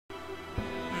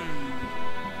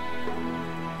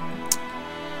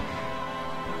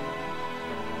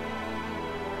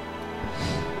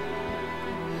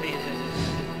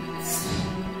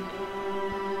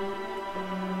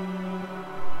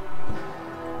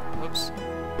Oops.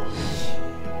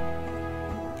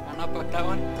 Can I not block that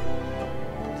one?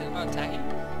 Is it not attacking?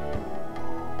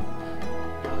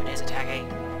 Oh, it is attacking.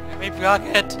 Let me block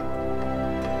it!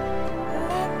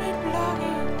 Let me block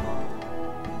it!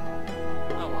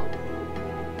 Oh well.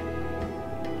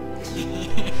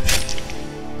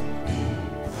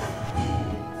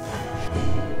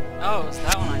 Oh, it's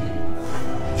that one I did.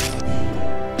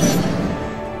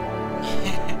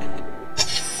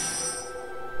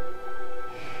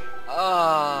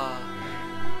 Oh,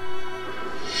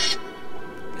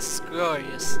 this is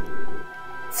glorious.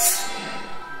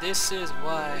 This is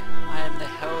why I am the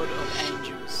herald of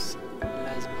angels,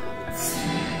 Plasma.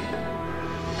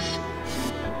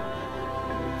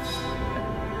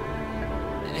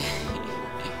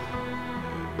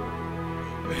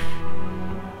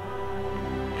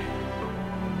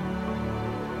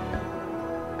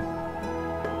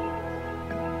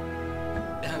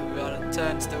 Oh god, it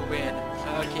turns to win.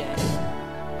 Okay.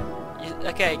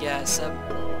 Okay guys,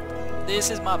 this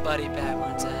is my buddy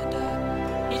Backwards, and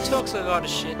he talks a lot of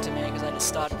shit to me because I just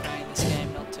started playing this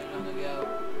game not too long ago,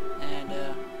 and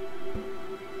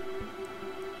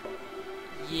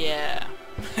yeah.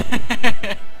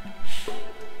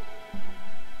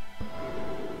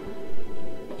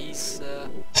 He's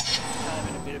kind of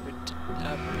in a bit of a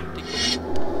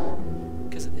predicament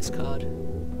because of this card.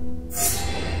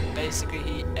 Basically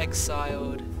he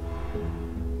exiled,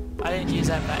 I didn't use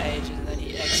that for ages, and then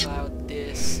he exiled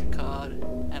this card,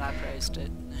 and I praised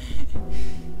it.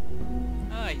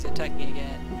 Oh, he's attacking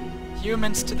again.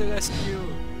 Humans to the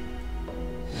rescue!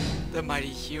 The mighty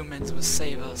humans will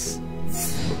save us.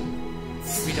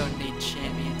 We don't need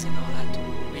champions and all that.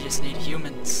 We just need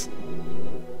humans.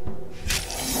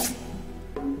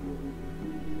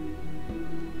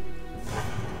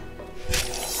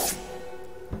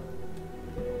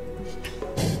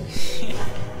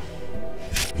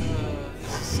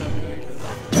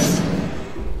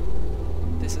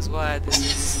 Why this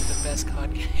is the best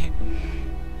card game.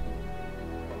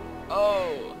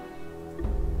 Oh!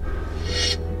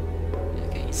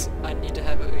 Okay, I need to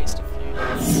have at least a few.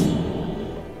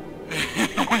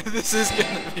 This is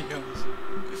gonna be awesome.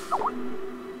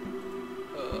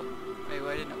 Oh, wait,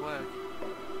 why didn't it work?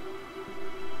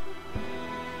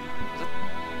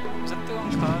 Was that the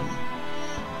wrong card?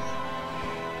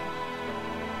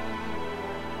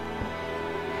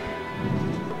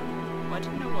 Why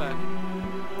didn't it work?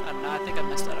 I don't know, I think I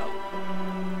messed that up.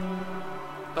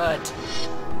 But,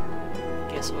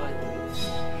 guess what?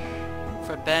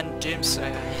 For Ben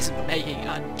Doomslayer, he's making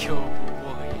unkillable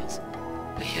warriors.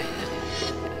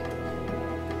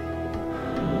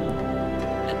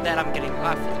 And then I'm getting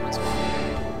life for them as well.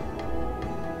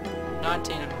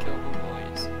 19 unkillable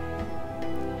warriors.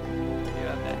 Be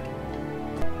right back.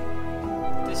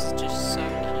 This is just so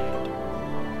cute.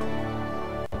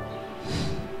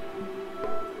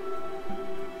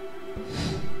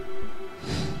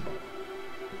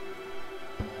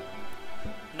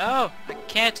 No! I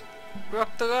can't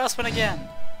rock the last one again!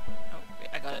 Oh, wait,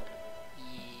 I got it.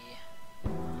 Yeah.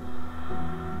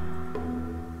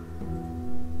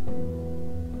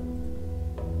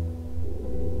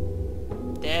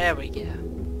 There we go.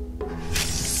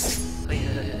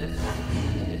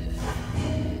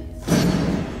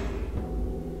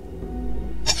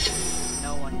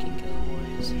 No one can kill the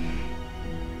warriors.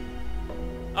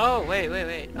 Oh,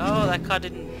 wait. Oh, that card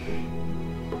didn't...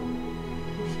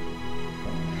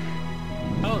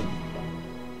 Oh!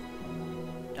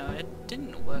 No, it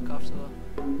didn't work after all.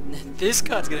 This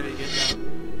card's gonna be good though.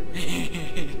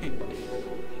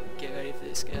 Get ready for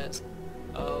this, guys.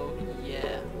 Oh,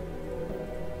 yeah.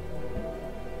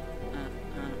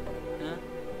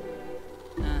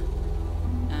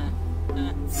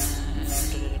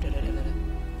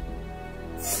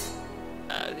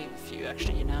 I'll leave a few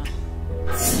extra, you know.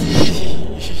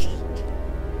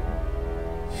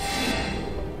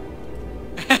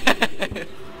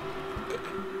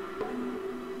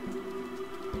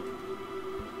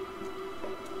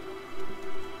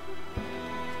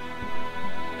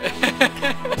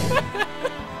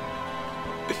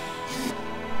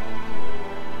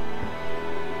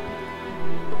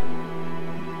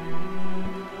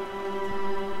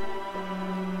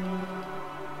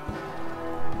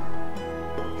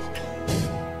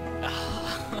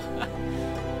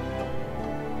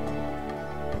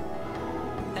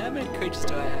 How many creatures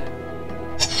do I have?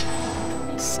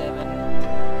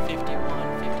 27,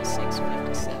 51, 56,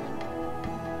 57,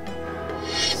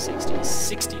 60,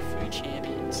 63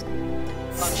 champions.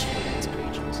 Not champions,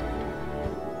 creatures.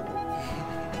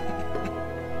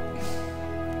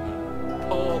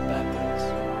 Poor Babbers.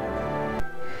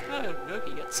 Oh, look,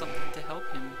 he got something to help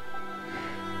him.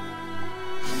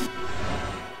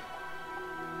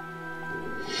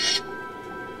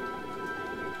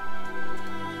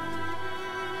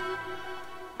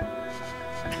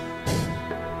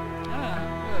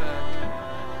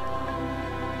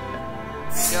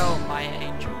 Go, my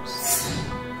angels.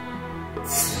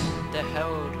 The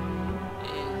herald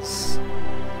is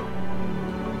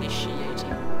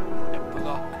initiating a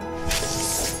block.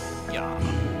 Yeah.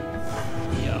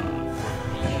 Yeah.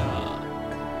 Yeah.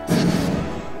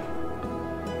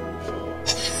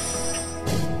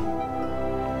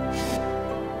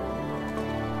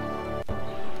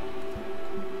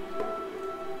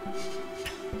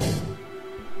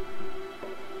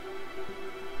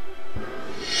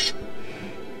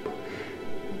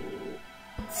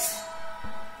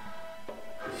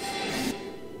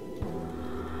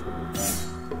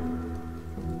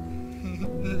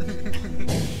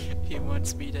 He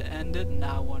wants me to end it, and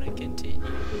I want to continue.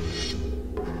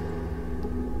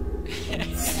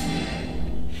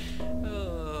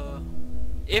 Oh.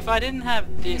 If I didn't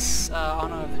have this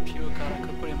honor of the pure card, I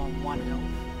could put him on 1 health.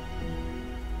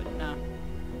 But no.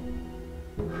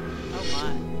 Oh my.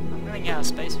 I'm running out of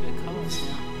space for the colors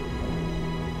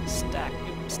now. Stack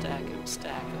him, stack him,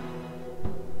 stack him.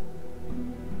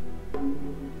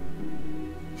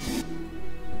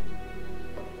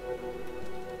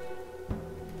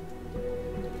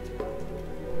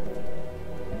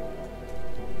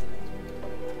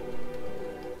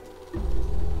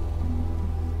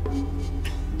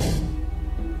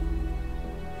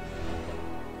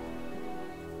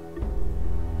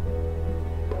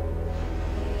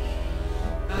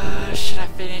 Should I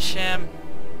finish him?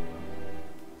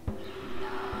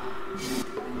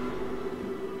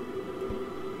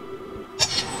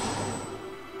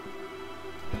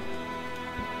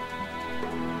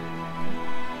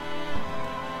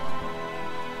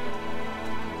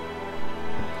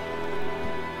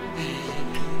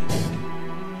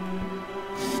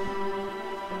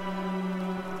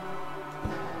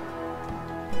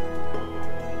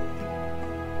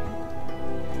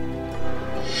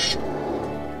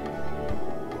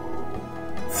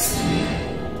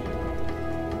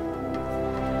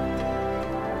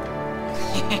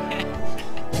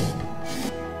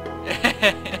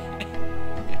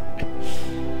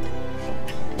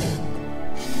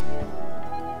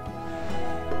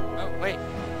 Oh wait,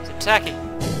 it's attacking.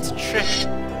 It's a trick.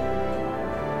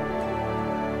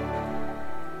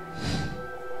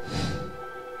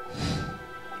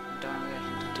 Don't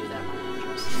really do that one.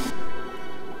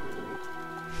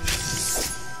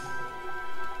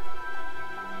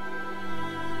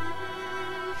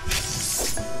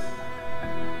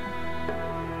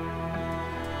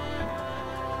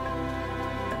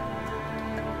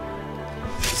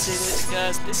 See this,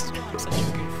 guys? This is why I'm such a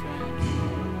good friend.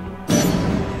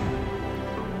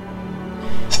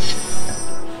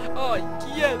 Oh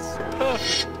yes,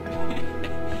 perfect.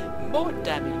 More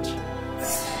damage.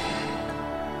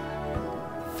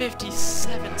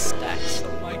 57 stacks.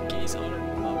 Oh my geese on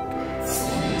and mark.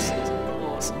 This is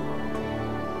awesome.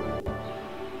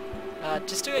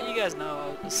 Just to let you guys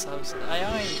know, I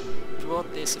only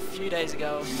brought this a few days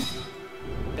ago,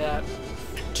 about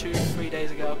 2-3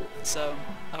 days ago. So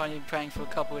I've only been praying for a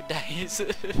couple of days.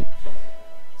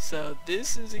 So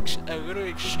this is a little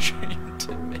extreme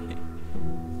to me.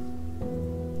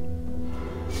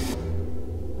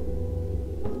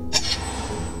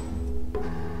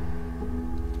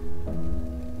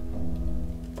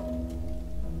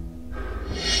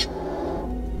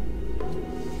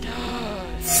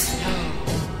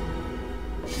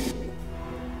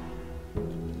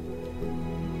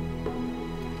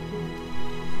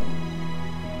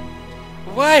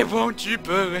 Why won't you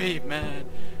believe, man?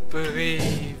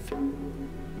 Believe.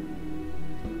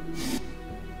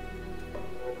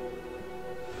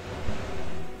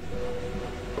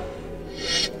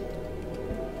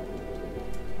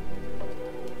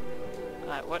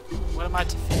 Alright, what am I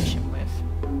to finish him with?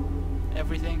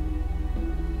 Everything?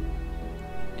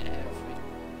 Everything.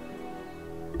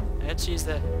 Let's use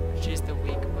the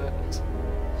weak workers.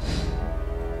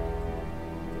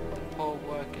 The poor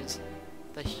workers.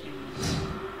 The humans.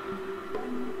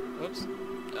 Whoops.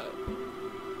 Oh.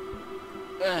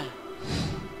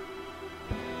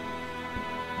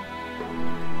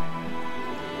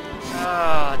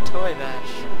 Ah, Toy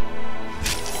Bash.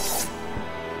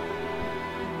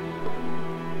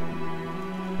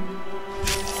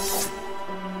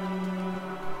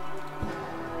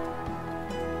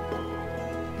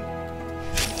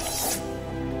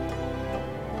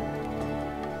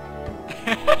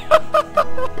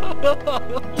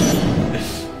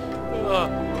 Oh,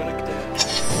 what a guy.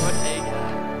 What a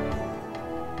guy.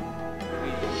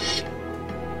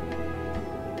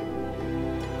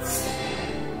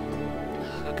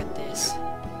 Look at this.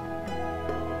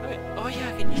 Oh yeah,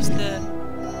 I can use the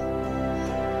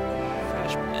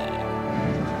flashback.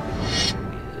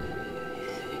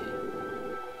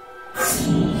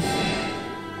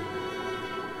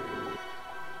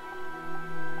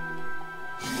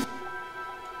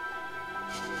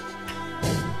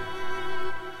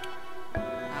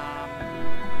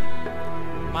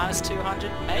 Minus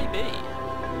 200, maybe.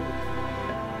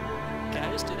 Can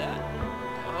I just do that?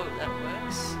 Oh, that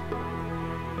works.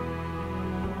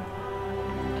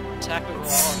 Attack with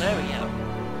wall. There we go.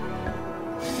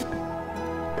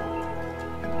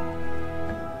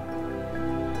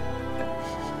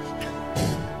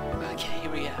 Okay,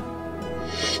 here we go.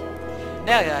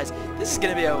 Now, guys, this is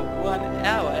gonna be a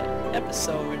 1-hour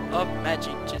episode of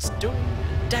Magic, just doing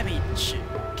damage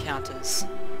counters.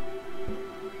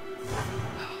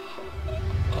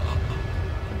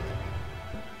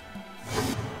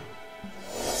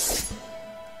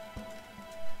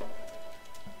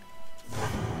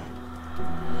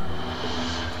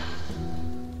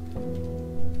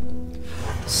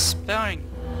 Spelling.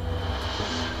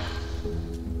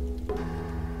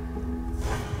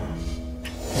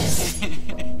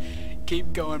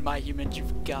 Keep going, my human.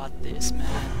 You've got this, man.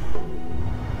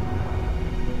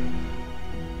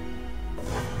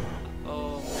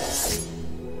 Oh, man.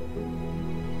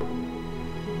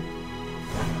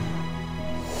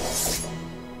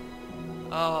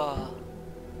 Oh.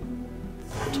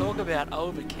 Talk about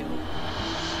overkill.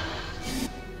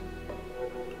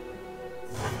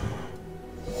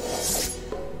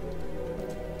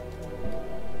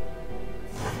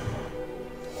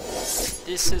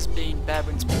 This has been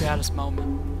Babrin's proudest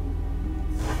moment.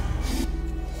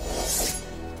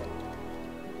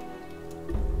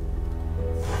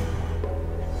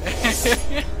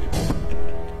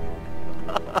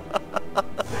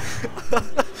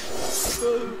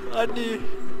 I knew.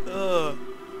 Oh.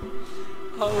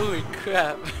 Holy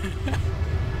crap.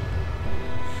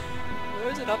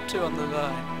 Where is it up to on the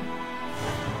line?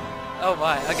 Oh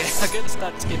my, okay, I'm gonna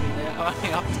start skipping there. I'm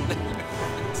only up to the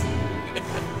humans.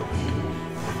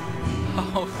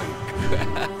 Holy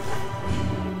crap.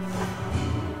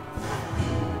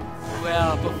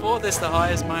 Wow, before this the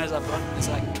highest minus I've gotten is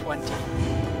like 20.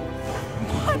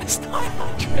 Minus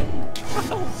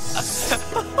 912.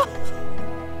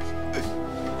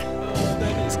 Oh,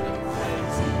 that is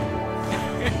amazing.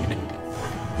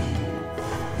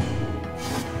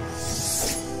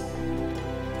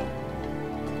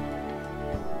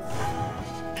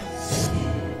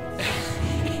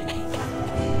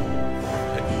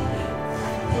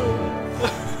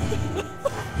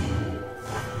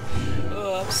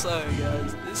 Sorry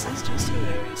guys, this is just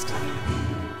hilarious to me.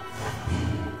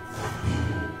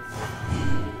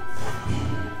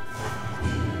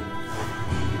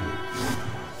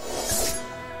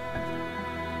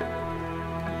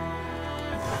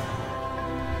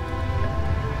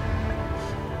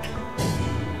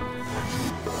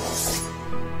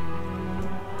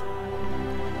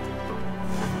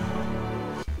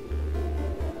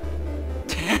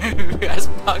 As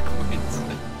Puck wins.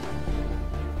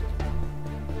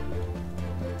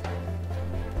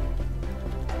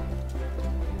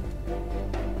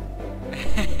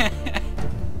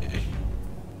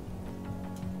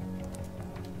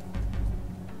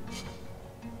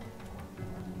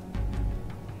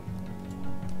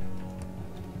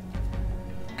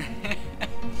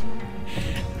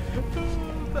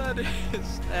 That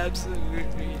is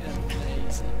absolutely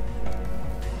amazing.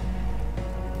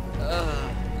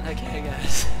 Okay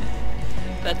guys,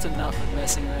 that's enough of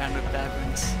messing around with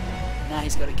Babrins. Now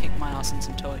he's got to kick my ass in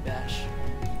some toy bash.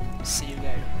 See you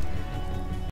later.